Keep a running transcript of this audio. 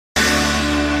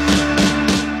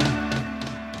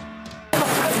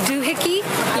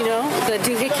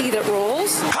whiskey that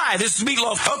rolls. Hi, this is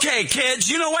Meatloaf. Okay, kids,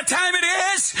 you know what time it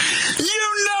is? You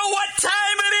know what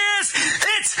time it is?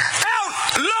 It's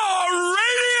Outlaw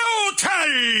Radio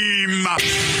time!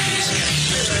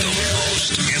 The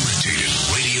most imitated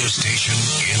radio station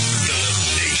in the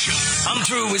nation. I'm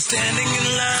through with standing in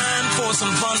line for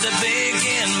some fun to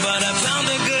begin, but I found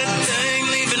a good thing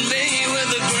leaving me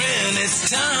with a grin. It's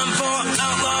time for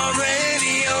Outlaw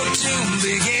Radio to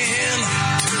begin.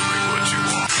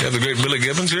 You have the great Billy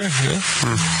Gibbons here? Yeah.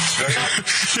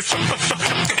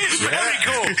 It's very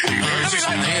cool. He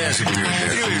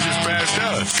just passed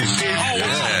out.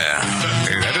 Yeah.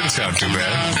 Hey, that didn't sound too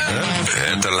bad.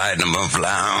 Huh? At the Lighten Up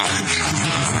Lounge.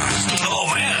 Oh,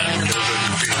 man.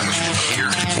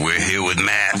 We're here with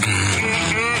Matt.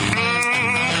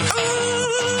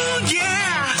 Oh,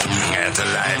 yeah. At the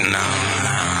Lighten Up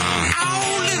Lounge.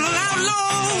 Oh, little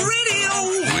Outlaw Radio.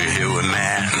 We're here with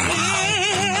Matt.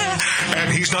 And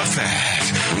he's not fat.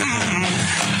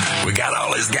 We got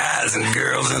all these guys and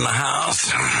girls in the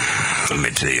house. Let me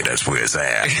tell you, that's where it's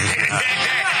at.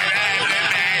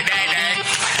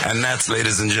 And that's,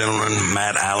 ladies and gentlemen,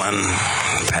 Matt Allen.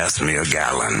 Pass me a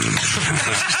gallon.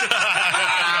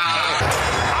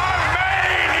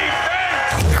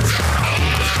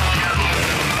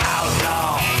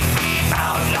 Outlaw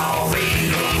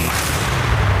Radio.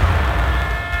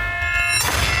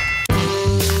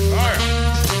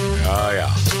 Oh, yeah.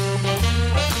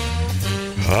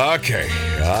 Okay.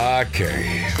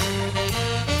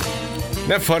 Isn't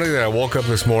that funny that I woke up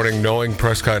this morning knowing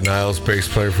Prescott Niles, bass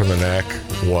player from the Knack,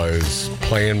 was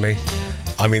playing me?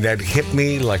 I mean, that hit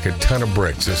me like a ton of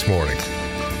bricks this morning.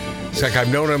 It's like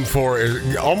I've known him for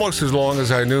almost as long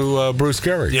as I knew Bruce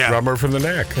Gary, drummer from the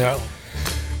Knack. Yeah.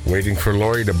 Waiting for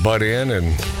Lori to butt in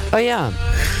and... Oh, yeah.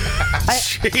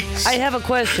 Jeez. I have a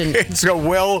question. It's a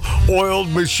well-oiled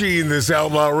machine, this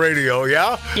Outlaw Radio,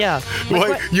 yeah? Yeah.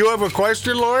 You have a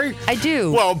question, Lori? I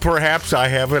do. Well, perhaps I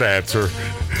have an answer.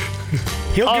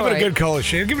 He'll All give it right. a good college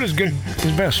shot. He'll give it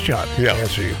his best shot. Yeah. To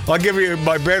answer you. I'll give you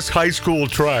my best high school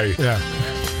try. Yeah.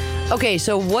 Okay,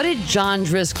 so what did John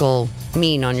Driscoll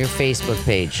mean on your Facebook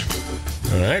page?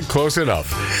 All right, close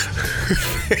enough.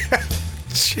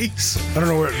 Jeez. I don't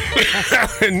know where.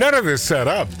 None of this set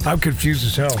up. I'm confused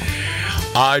as hell.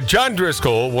 John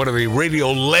Driscoll, one of the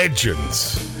radio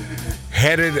legends,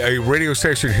 headed a radio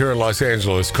station here in Los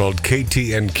Angeles called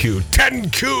KTNQ. 10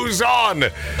 Q's on!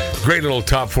 Great little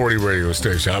top 40 radio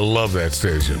station. I love that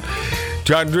station.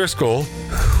 John Driscoll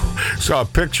saw a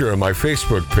picture on my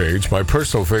Facebook page, my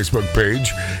personal Facebook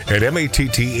page, at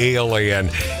Mattalan.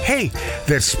 Hey,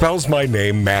 that spells my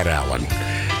name, Matt Allen.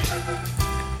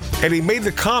 And he made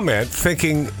the comment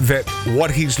thinking that what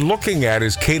he's looking at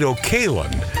is Kato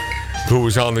Kalin, who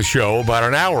was on the show about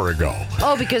an hour ago.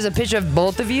 Oh, because a picture of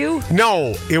both of you?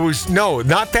 No,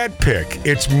 not that pic.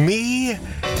 It's me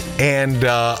and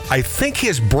I think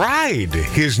his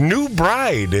new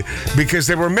bride, because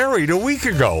they were married a week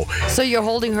ago. So you're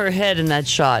holding her head in that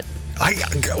shot.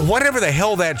 Whatever the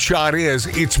hell that shot is,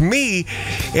 it's me.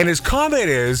 And his comment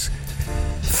is,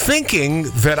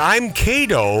 thinking that I'm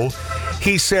Kato,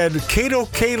 he said, Kato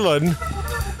Kalin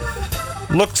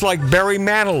looks like Barry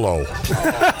Manilow.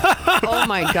 Oh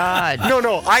my God.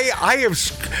 No,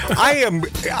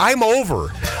 I'm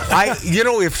over.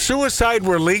 If suicide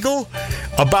were legal,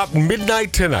 about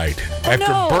midnight tonight,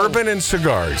 after bourbon and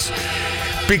cigars.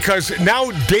 Because now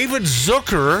David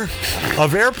Zucker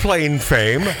of Airplane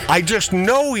fame, I just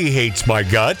know he hates my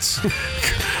guts.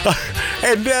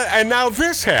 And now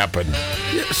this happened.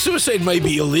 Yeah, suicide may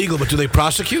be illegal, but do they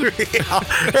prosecute?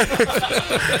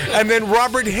 And then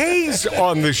Robert Hayes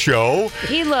on the show.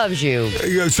 He loves you.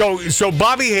 So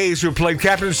Bobby Hayes, who played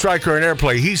Captain Stryker in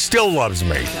Airplane, he still loves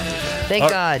me. Thank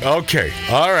God. Okay,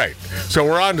 all right. So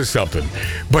we're on to something.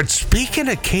 But speaking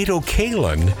of Kato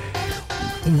Kalin,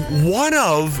 one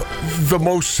of the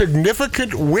most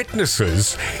significant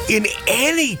witnesses in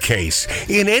any case,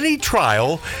 in any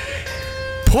trial,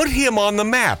 put him on the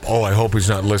map. Oh, I hope he's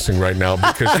not listening right now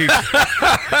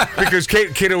because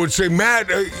Kato would say, Matt,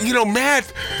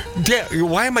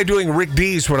 why am I doing Rick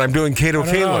Dees when I'm doing Kato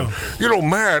Kalin?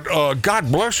 Matt, God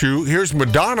bless you. Here's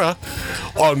Madonna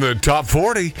on the top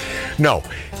 40. No,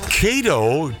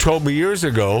 Kato told me years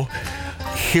ago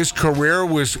his career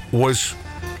was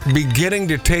beginning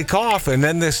to take off, and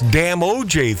then this damn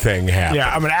OJ thing happened.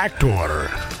 Yeah, I'm an actor.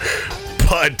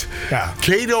 But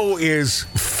Kato is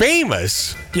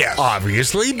famous,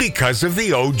 obviously, because of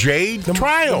the OJ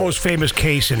trial. The most famous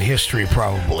case in history,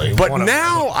 probably. But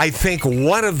now I think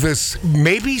one of the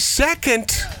maybe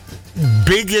second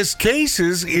biggest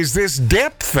cases is this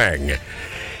Depp thing.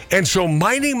 And so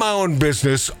minding my own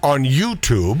business on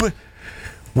YouTube,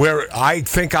 where I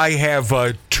think I have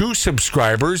 2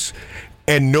 subscribers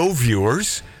and no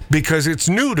viewers because it's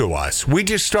new to us. We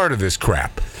just started this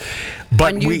crap.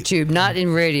 But On YouTube, not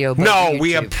in radio. But no, on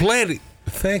we YouTube. have plenty.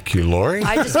 Thank you, Lori.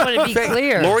 I just want to be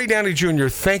clear. Lori Downey Jr.,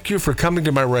 thank you for coming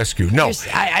to my rescue. No,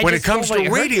 I when just it comes don't want to you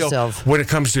to hurt radio, yourself. when it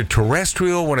comes to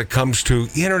terrestrial, when it comes to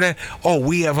internet,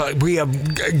 we have a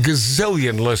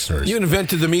gazillion listeners. You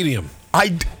invented the medium.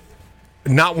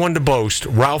 Not one to boast.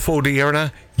 Ralph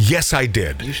Odierna, yes, I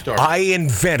did. You started. I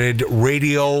invented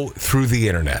radio through the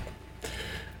internet.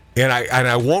 And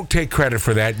I won't take credit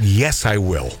for that. Yes, I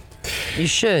will. You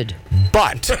should.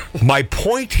 But my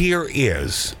point here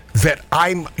is that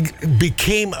I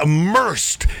became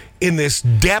immersed in this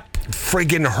Depp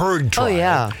friggin' herd trial. Oh,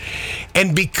 yeah.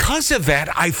 And because of that,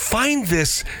 I find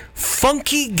this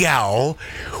funky gal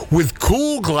with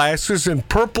cool glasses and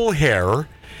purple hair.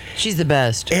 She's the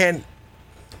best. And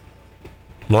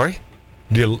Lori,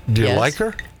 do you Yes. like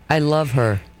her? I love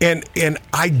her. And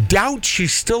I doubt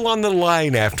she's still on the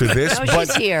line after this. No, but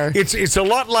she's here. It's a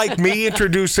lot like me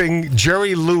introducing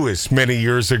Jerry Lewis many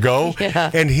years ago,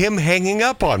 Yeah. and him hanging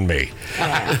up on me.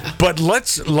 But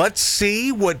let's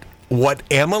see what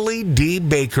Emily D.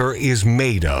 Baker is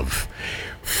made of.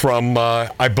 From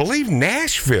I believe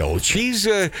Nashville. She's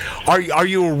are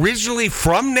you originally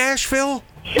from Nashville?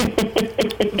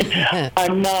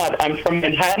 I'm not. I'm from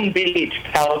Manhattan Beach,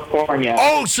 California.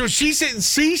 Oh, so she's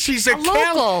a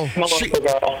local. I'm a local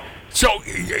girl. So,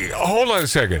 hold on a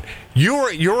second.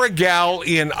 You're a gal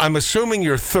in, I'm assuming,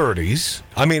 your 30s.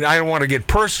 I mean, I don't want to get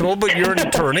personal, but you're an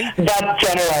attorney. That's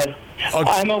generous.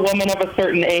 Okay. I'm a woman of a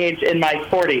certain age in my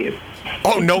 40s.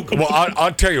 Oh, no. Well,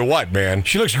 I'll tell you what, man.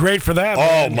 She looks great for that.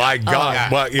 Oh, man. my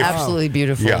God. Well, Absolutely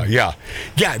beautiful. Yeah.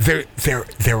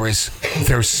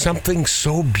 There's something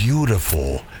so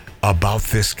beautiful about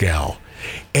this gal.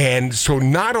 And so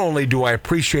not only do I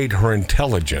appreciate her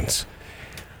intelligence,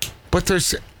 but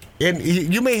and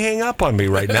you may hang up on me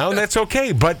right now, and that's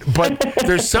okay. But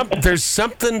there's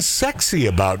something sexy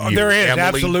about you. There is, Emily,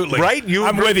 absolutely. right?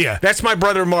 I'm with you. That's my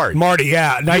brother Mark. Marty,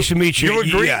 yeah. Nice to meet you. You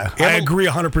agree? Yeah, I agree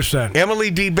 100%.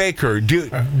 Emily D. Baker, do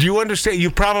you understand?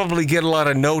 You probably get a lot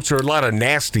of notes or a lot of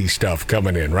nasty stuff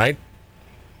coming in, right?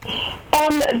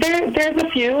 There's a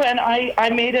few, and I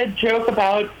made a joke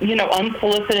about,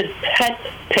 unsolicited pet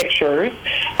pictures,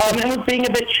 and was being a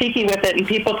bit cheeky with it, and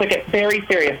people took it very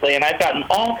seriously, and I've gotten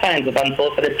all kinds of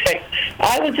unsolicited pics.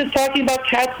 I was just talking about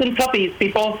cats and puppies,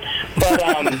 people, but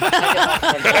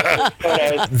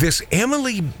This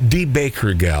Emily D.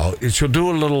 Baker gal, she'll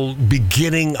do a little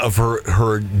beginning of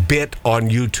her bit on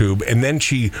YouTube, and then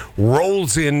she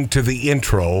rolls into the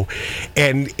intro,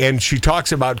 and she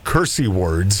talks about cursey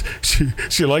words.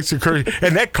 She likes to curse,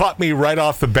 and that caught me right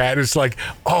off the bat. It's like,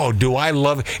 oh, do I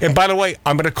love it? And by the way,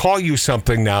 I'm going to call you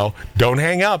something now. Don't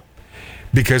hang up,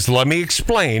 because let me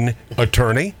explain,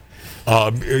 attorney,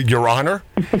 Your Honor.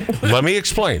 Let me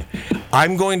explain.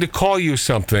 I'm going to call you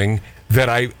something that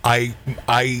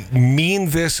I mean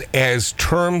this as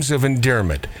terms of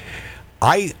endearment.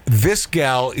 This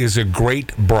gal is a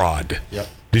great broad. Yep.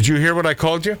 Did you hear what I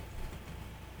called you?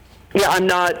 yeah, I'm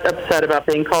not upset about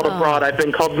being called a broad. I've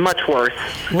been called much worse.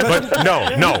 But no.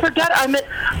 You forget,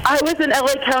 I was an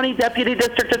L.A. County Deputy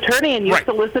District Attorney and used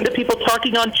to listen to people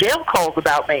talking on jail calls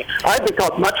about me. I've been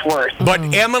called much worse. But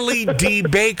Emily D.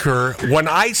 Baker, when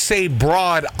I say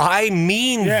broad, I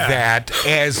mean that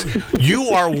as you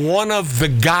are one of the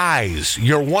guys.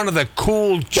 You're one of the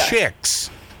cool chicks.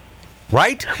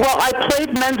 Right? Well, I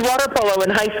played men's water polo in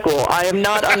high school. I am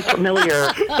not unfamiliar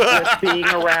with being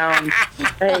around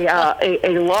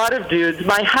a lot of dudes.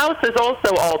 My house is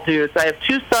also all dudes. I have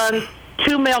 2 sons,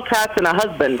 2 male cats, and a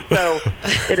husband. So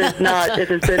it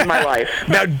has been my life.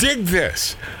 Now dig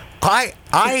this. I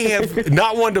have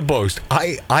not one to boast.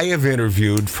 I have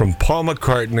interviewed from Paul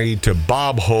McCartney to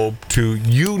Bob Hope to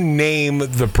you name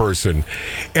the person.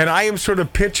 And I am sort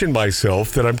of pinching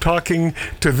myself that I'm talking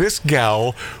to this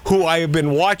gal who I have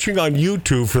been watching on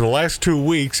YouTube for the last 2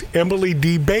 weeks, Emily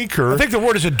D. Baker. I think the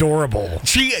word is adorable.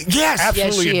 Absolutely Yes,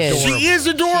 adorable. She is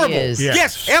adorable. She is.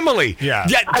 Yes, Emily. Yeah.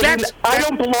 I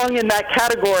don't belong in that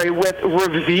category with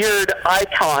revered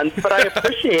icons, but I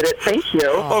appreciate it. Thank you.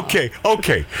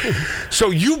 Okay. So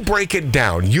you break it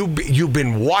down. You've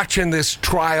been watching this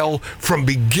trial from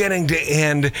beginning to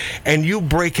end, and you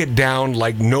break it down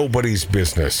like nobody's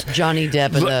business. Johnny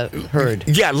Depp and the herd.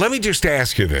 Yeah, let me just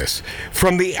ask you this.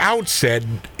 From the outset,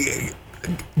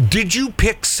 did you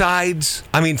pick sides?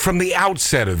 I mean, from the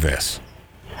outset of this.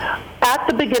 At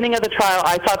the beginning of the trial,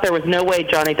 I thought there was no way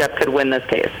Johnny Depp could win this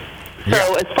case.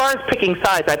 So as far as picking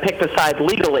sides, I picked a side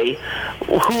legally,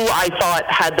 who I thought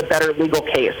had the better legal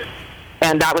case.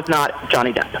 And that was not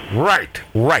Johnny Depp.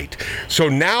 Right. So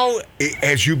now,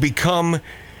 as you become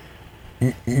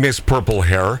Miss Purple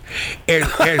Hair,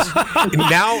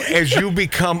 as you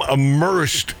become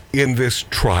immersed in this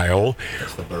trial,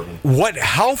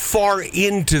 how far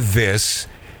into this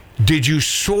did you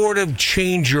sort of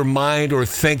change your mind or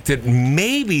think that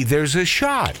maybe there's a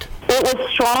shot? It was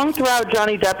strong throughout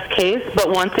Johnny Depp's case,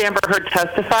 but once Amber Heard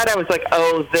testified, I was like,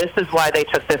 oh, this is why they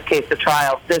took this case to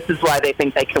trial. This is why they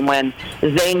think they can win.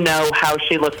 They know how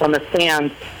she looks on the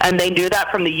stand, and they knew that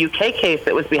from the UK case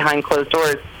that was behind closed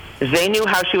doors. They knew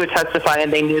how she would testify,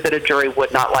 and they knew that a jury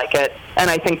would not like it.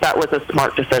 And I think that was a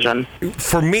smart decision.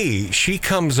 For me, she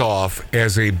comes off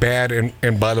as a bad,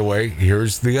 and by the way,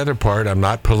 here's the other part. I'm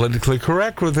not politically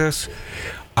correct with this.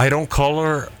 I don't call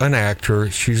her an actor.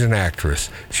 She's an actress.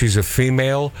 She's a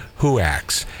female who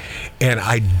acts. And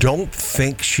I don't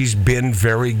think she's been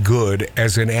very good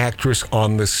as an actress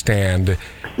on the stand.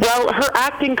 Well, her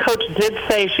acting coach did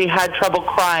say she had trouble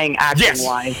crying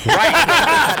acting-wise. Yes,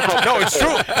 right. No, it's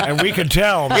true. And we could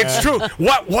tell, man. It's true.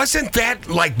 What, wasn't that,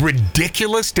 like,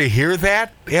 ridiculous to hear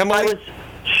that, Emily? I was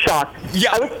shocked.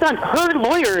 Yeah. I was stunned. Her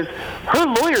lawyers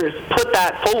put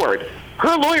that forward.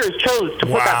 Her lawyers chose to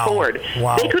put that forward.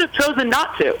 Wow. They could have chosen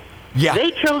not to. Yeah. They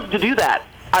chose to do that.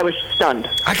 I was stunned.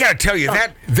 I gotta tell you,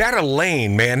 that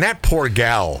Elaine, man, that poor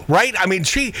gal, right? I mean,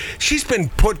 she's been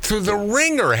put through the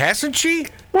ringer, hasn't she?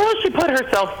 Well, she put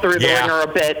herself through the ringer a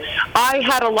bit. I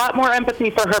had a lot more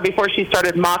empathy for her before she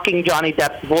started mocking Johnny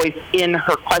Depp's voice in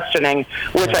her questioning,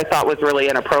 which I thought was really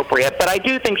inappropriate. But I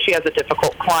do think she has a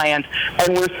difficult client,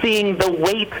 and we're seeing the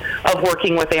weight of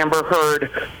working with Amber Heard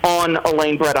on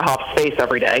Elaine Bredehoff's face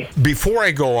every day. Before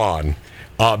I go on,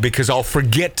 because I'll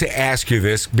forget to ask you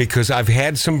this, because I've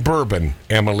had some bourbon,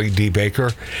 Emily D.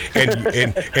 Baker, and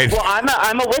well,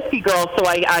 I'm a whiskey girl, so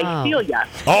I feel you.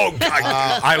 Oh,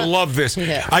 I love this.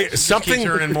 Yeah. Keep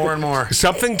turning more and more.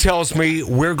 Something tells me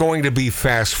we're going to be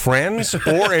fast friends,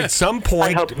 or at some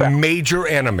point so. major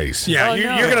enemies. Yeah,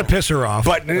 you're going to piss her off.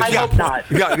 But I hope not.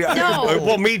 Yeah, No.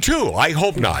 Well, me too. I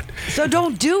hope not. So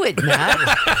don't do it, Matt.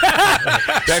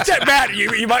 Matt,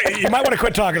 you might want to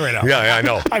quit talking right now. Yeah, I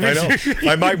know. I know.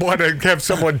 I might want to have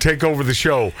someone take over the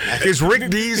show. Is Rick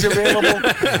Dees available?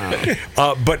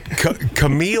 But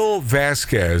Camille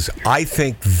Vasquez, I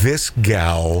think this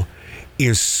gal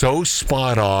is so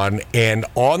spot on and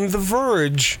on the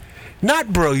verge,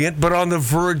 not brilliant, but on the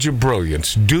verge of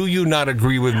brilliance. Do you not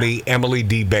agree with me, Emily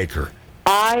D. Baker?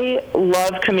 I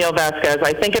love Camille Vasquez.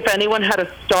 I think if anyone had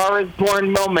a Star is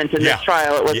Born moment in this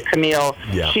trial, it was Camille.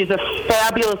 Yeah. She's a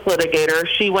fabulous litigator.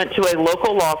 She went to a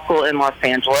local law school in Los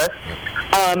Angeles.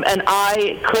 And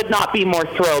I could not be more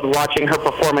thrilled watching her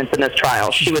performance in this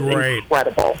trial. She was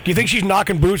incredible. Do you think she's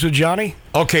knocking boots with Johnny?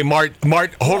 Okay, Mart,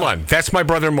 hold on. That's my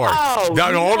brother, Mart. Oh,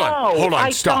 no, hold on. I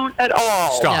Stop. don't at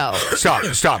all.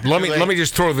 Stop. Let me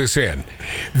just throw this in.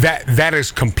 That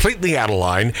is completely out of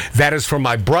line. That is from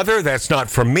my brother. That's not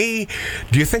from me.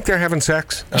 Do you think they're having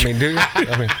sex? I mean, do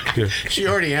you? She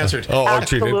already answered.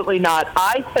 Absolutely not.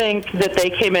 I think that they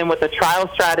came in with a trial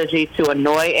strategy to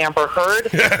annoy Amber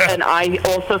Heard, and I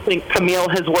also think Camille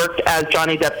has worked as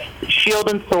Johnny Depp's shield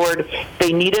and sword.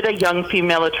 They needed a young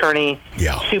female attorney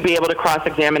to be able to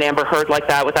cross-examine Amber Heard like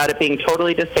that without it being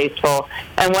totally distasteful.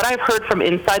 And what I've heard from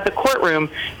inside the courtroom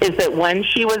is that when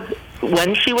she was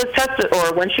tested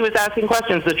or when she was asking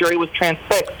questions, the jury was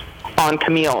transfixed on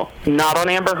Camille, not on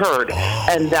Amber Heard.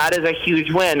 And that is a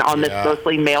huge win on this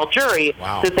mostly male jury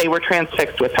that they were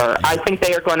transfixed with her. I think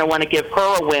they are going to want to give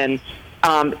her a win.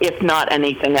 If not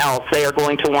anything else, they are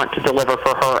going to want to deliver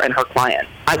for her and her client.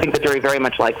 I think the jury very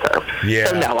much likes her. Yeah.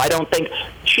 So no, I don't think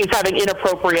she's having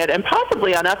inappropriate and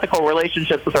possibly unethical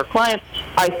relationships with her client.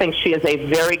 I think she is a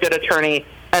very good attorney,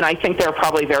 and I think they're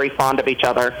probably very fond of each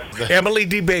other. Emily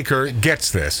D. Baker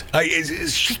gets this.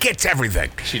 She gets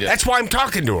everything. She does. That's why I'm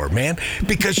talking to her, man,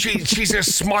 because she's a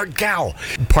smart gal.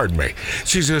 Pardon me.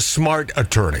 She's a smart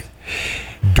attorney.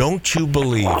 Don't you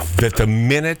believe that the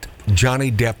minute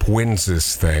Johnny Depp wins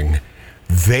this thing,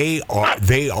 they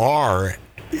are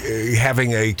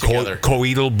having a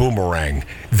coital boomerang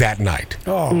that night?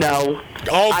 No.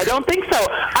 I don't think so.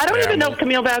 I don't even know if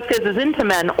Camille Vasquez is into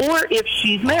men or if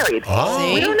she's married.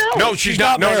 We don't know. No, she's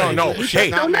not. No. She's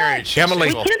not married. Emily.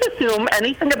 We can't assume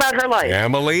anything about her life.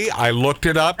 Emily, I looked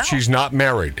it up. She's not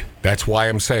married. That's why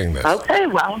I'm saying this. Okay,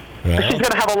 well, she's going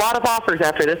to have a lot of offers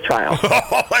after this trial.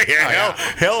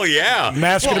 Hell yeah.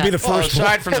 Matt's going to be the first one.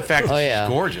 Aside from the fact that she's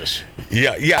gorgeous.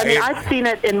 Yeah. I mean, I've seen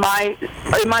it in my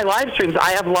live streams.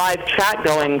 I have live chat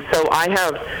going, so I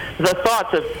have the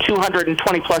thoughts of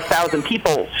 220,000+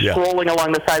 people scrolling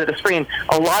along the side of the screen.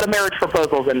 A lot of marriage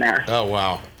proposals in there. Oh,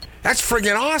 wow. That's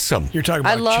friggin' awesome. You're talking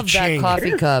I about love that cha-ching.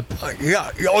 coffee cup.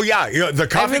 Yeah. Oh, yeah. The I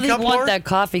coffee really cup, want Lord? that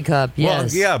coffee cup. Well,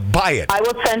 Yes. yeah, buy it. I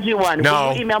will send you one. No.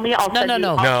 Will you email me? I'll send you.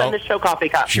 No. I'll send the show coffee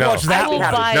cup. She wants that I will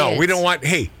one. buy No, it. we don't want.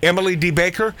 Hey, Emily D.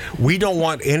 Baker, we don't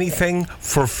want anything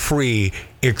for free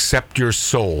except your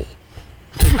soul.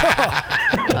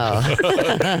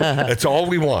 That's all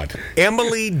we want.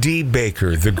 Emily D.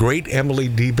 Baker, the great Emily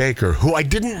D. Baker, who I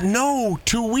didn't know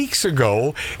 2 weeks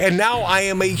ago, and now I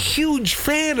am a huge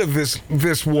fan of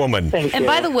this woman. Thank And you.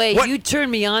 by the way, What? you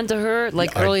turned me on to her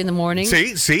like early in the morning.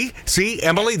 See,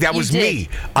 Emily, that You was did. me. You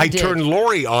I did. turned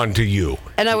Lori on to you.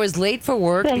 And I was late for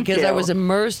work Thank because I you. was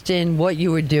immersed in what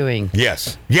you were doing.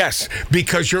 Yes,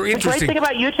 because you're The great interesting. thing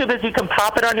about YouTube is you can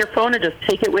pop it on your phone and just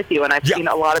take it with you. And I've Yeah. seen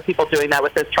a lot of people doing that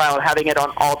with this trial and having it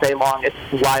on all day long. It's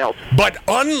wild. But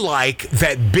unlike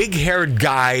that big-haired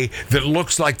guy that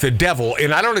looks like the devil,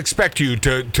 and I don't expect you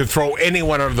to throw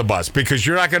anyone under the bus because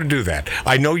you're not going to do that.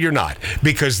 I know you're not,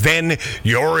 because then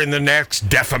you're in the next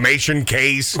defamation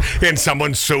case and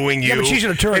someone's suing you. Yeah, but she's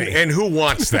an attorney. And who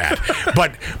wants that?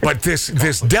 but this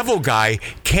devil guy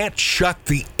can't shut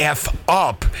the F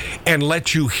up and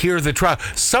let you hear the trial.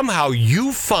 Somehow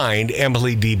you find,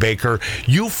 Emily D. Baker,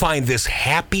 you find this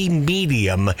happy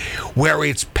medium where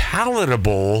it's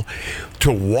palatable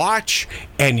to watch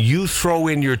and you throw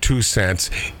in your 2 cents.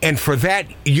 And for that,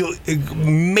 you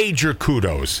major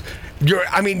kudos. You're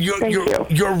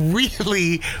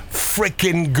really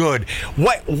freaking good.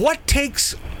 What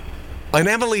takes an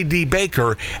Emily D.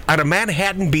 Baker out of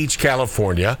Manhattan Beach,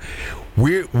 California?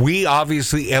 We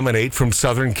obviously emanate from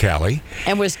Southern Cali,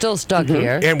 And we're still stuck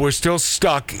here. and we're still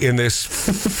stuck in this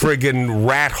friggin'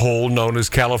 rat hole known as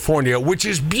California, which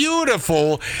is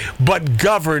beautiful, but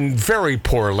governed very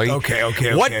poorly.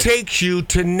 Okay. What takes you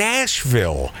to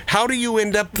Nashville? How do you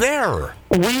end up there?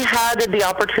 We had the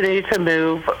opportunity to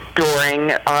move during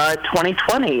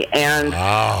 2020,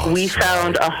 and we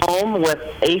found a home with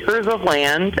acres of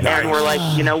land, and we're like,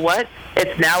 you know what?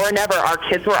 It's now or never. Our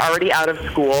kids were already out of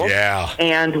school,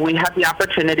 and we had the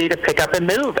opportunity to pick up and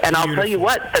move. And I'll tell you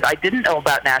what, that I didn't know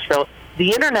about Nashville. The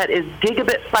internet is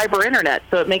gigabit fiber internet,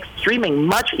 so it makes streaming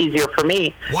much easier for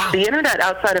me. Wow. The internet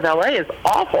outside of LA is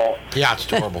awful. Yeah, it's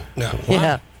horrible.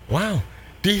 Yeah. Wow.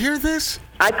 Do you hear this?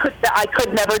 I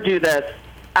could never do this.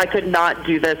 I could not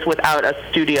do this without a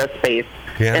studio space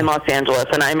in Los Angeles,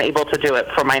 and I'm able to do it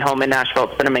from my home in Nashville.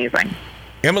 It's been amazing.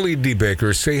 Emily D.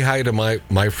 Baker, say hi to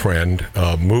my friend,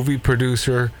 movie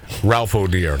producer, Ralph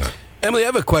Odierna. Emily, I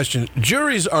have a question.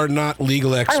 Juries are not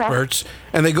legal experts,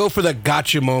 and they go for that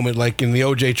gotcha moment, like in the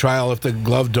O.J. trial. If the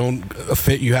glove don't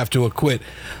fit, you have to acquit.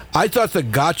 I thought the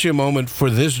gotcha moment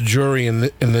for this jury in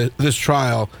this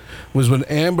trial was when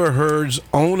Amber Heard's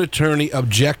own attorney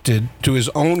objected to his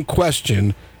own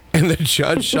question, and the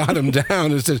judge shot him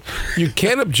down and says, "You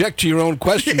can't object to your own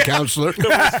question, counselor."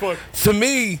 To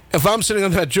me, if I'm sitting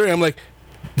on that jury, I'm like,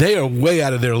 they are way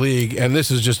out of their league, and this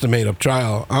is just a made-up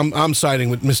trial. I'm siding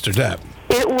with Mr. Depp.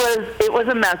 It was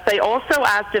a mess. They also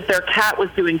asked if their cat was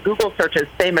doing Google searches.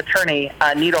 Same attorney,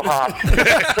 Needlehoff,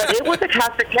 but it was a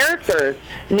cast of characters: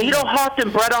 Needlehoff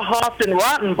and Bretta Hoff and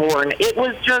Rottenborn. It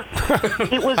was just,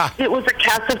 it was a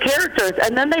cast of characters.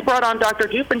 And then they brought on Dr.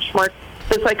 Doofenshmirtz,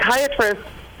 the psychiatrist,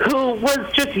 who was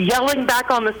just yelling back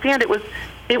on the stand. It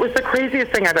was the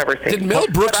craziest thing I've ever seen. Did Mel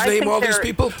Brooks But I name think all these they're-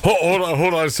 people?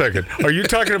 Hold on a second. Are you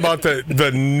talking about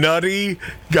the nutty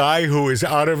guy who is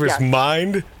out of his Yes.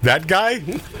 mind? That guy?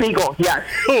 Siegel, yes.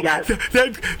 Yes.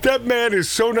 That man is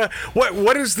so nut.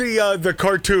 What is the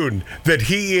cartoon that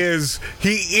he is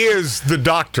the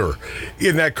doctor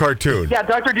in that cartoon? Yeah,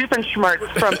 Dr.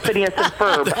 Doofenshmirtz from Phineas and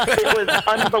Ferb. It was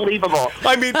unbelievable.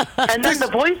 I mean, And then the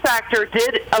voice actor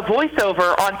did a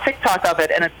voiceover on TikTok of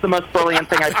it, and it's the most brilliant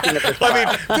thing I've seen at this time. I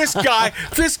mean,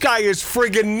 this guy is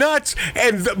friggin' nuts,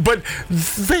 but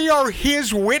they are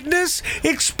his witness.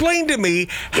 Explain to me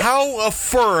how a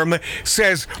firm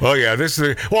says, "Oh yeah, this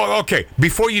is." Well, okay.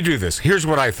 Before you do this, here's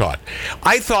what I thought.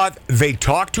 I thought they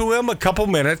talked to him a couple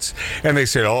minutes, and they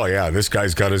said, "Oh yeah, this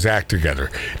guy's got his act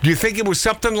together." Do you think it was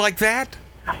something like that?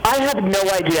 I have no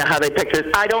idea how they picked this.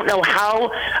 I don't know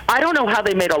how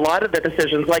they made a lot of the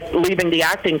decisions, like leaving the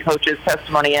acting coach's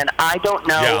testimony in. I don't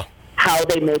know how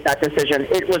they made that decision.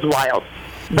 It was wild.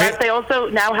 But they also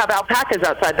now have alpacas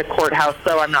outside the courthouse,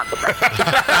 so I'm not surprised.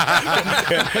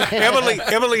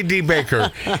 Emily D.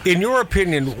 Baker, in your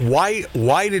opinion, why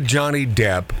did Johnny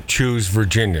Depp choose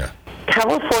Virginia?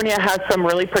 California has some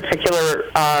really particular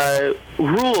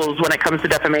rules when it comes to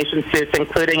defamation suits,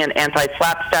 including an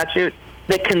anti-slap statute.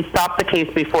 that can stop the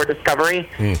case before discovery.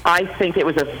 I think it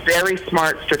was a very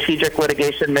smart strategic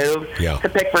litigation move to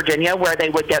pick Virginia, where they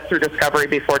would get through discovery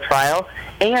before trial.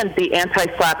 And the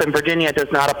anti-SLAPP in Virginia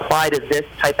does not apply to this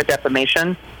type of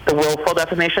defamation, the willful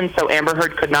defamation, so Amber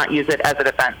Heard could not use it as a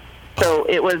defense. So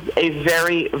it was a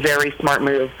very, very smart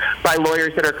move by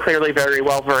lawyers that are clearly very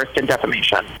well versed in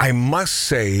defamation. I must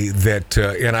say that,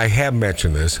 and I have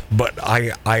mentioned this, but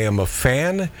I am a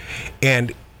fan,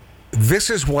 and this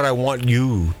is what I want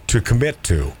you to commit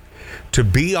to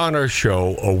be on our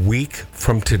show a week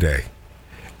from today.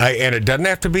 And it doesn't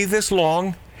have to be this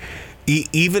long.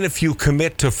 Even if you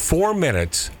commit to 4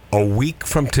 minutes a week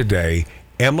from today,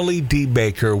 Emily D.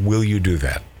 Baker, will you do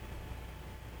that?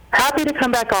 Happy to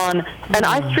come back on, and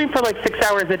I stream for like 6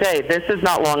 hours a day. This is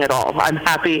not long at all. I'm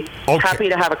happy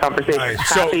to have a conversation. Right.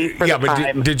 Happy for the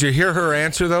time. Did you hear her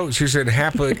answer though? She said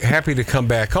happy to come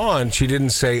back on. She didn't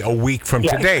say a week from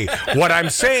today. What I'm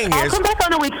saying I'll is, come back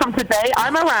on a week from today.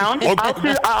 I'm around.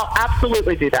 Okay. I'll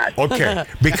absolutely do that. Okay,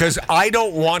 because I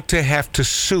don't want to have to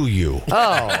sue you.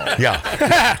 Oh. Yeah.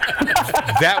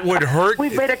 That would hurt.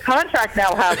 We've made a contract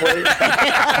now, have we?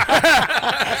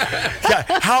 Yeah.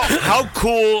 How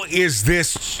cool is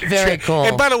this? Very cool.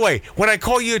 And by the way, when I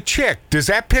call you a chick, does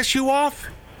that piss you off?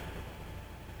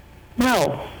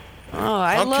 No. Oh,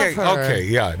 I love her. Okay,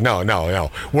 yeah, no.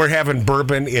 We're having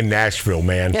bourbon in Nashville,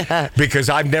 man, because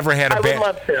I've never had I would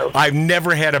love to. I've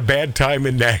never had a bad time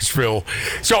in Nashville.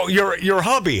 So your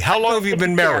hubby, how long have you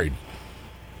been married?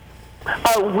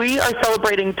 We are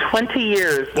celebrating 20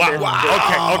 years.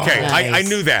 Wow. Okay. Nice. I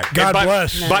knew that. God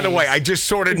bless. By the way, I just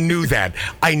sort of knew that.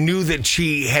 I knew that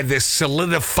she had this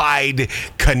solidified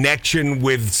connection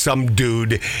with some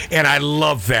dude, and I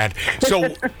love that.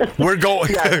 So we're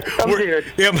going.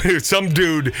 Some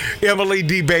dude. Emily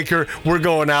D. Baker. We're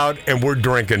going out and we're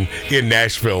drinking in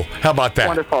Nashville. How about that?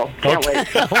 Wonderful. Can't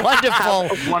wait. Wonderful.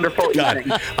 Have a wonderful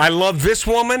evening. I love this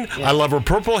woman. Yeah. I love her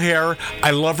purple hair.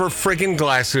 I love her friggin'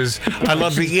 glasses. I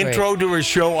love the intro to her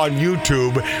show on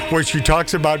YouTube where she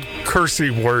talks about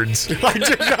cursing words.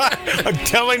 I'm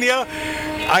telling you,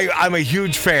 I'm a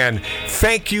huge fan.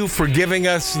 Thank you for giving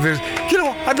us this.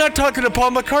 I'm not talking to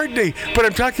Paul McCartney, but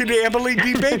I'm talking to Emily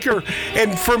D. Baker.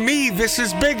 And for me, this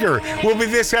is bigger. We'll be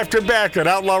this after back at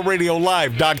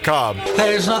OutlawRadioLive.com.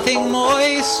 There's nothing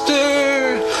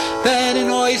moister than an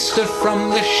oyster from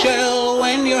the shell.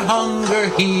 When your hunger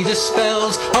he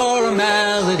dispels, or a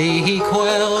malady he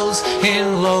quells.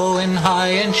 In low and high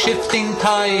and shifting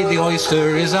tide, the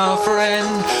oyster is our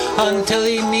friend, until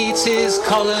he meets his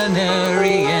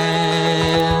culinary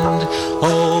end.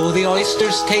 Oh, the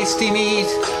oyster's tasty meat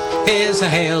is a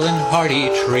hale and hearty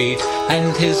treat,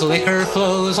 and his liquor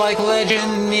flows like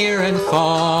legend near and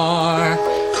far.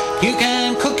 You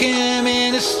can cook him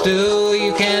in a stew,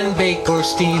 you can bake or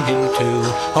steam him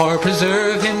too, or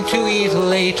preserve him to eat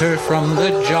later from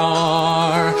the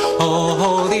jar.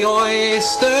 Oh, the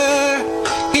oyster,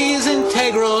 he's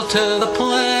integral to the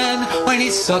plan. When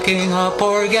he's sucking up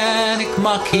organic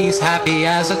muck, he's happy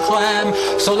as a clam.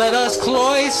 So let us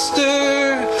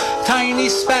cloister tiny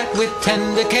spat with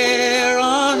tender care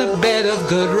on a bed of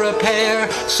good repair,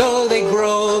 so they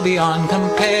grow beyond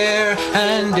compare.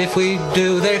 And if we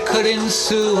do, there could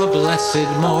ensue a blessed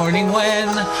morning when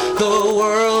the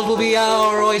world will be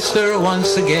our oyster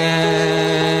once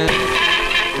again.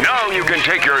 Now you can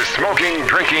take your smoking,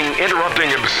 drinking,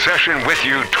 interrupting obsession with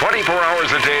you 24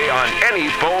 hours a day on any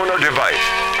phone or device.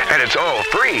 And it's all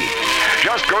free.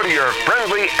 Just go to your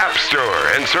friendly app store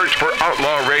and search for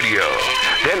Outlaw Radio.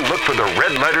 Then look for the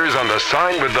red letters on the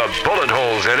sign with the bullet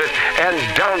holes in it and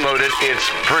download it. It's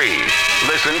free.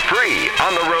 Listen free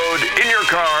on the road, in your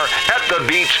car, at the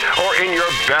beach, or in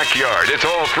your backyard. It's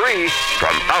all free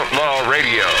from Outlaw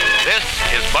Radio. This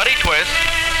is Buddy Twist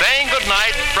saying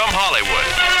goodnight from Hollywood.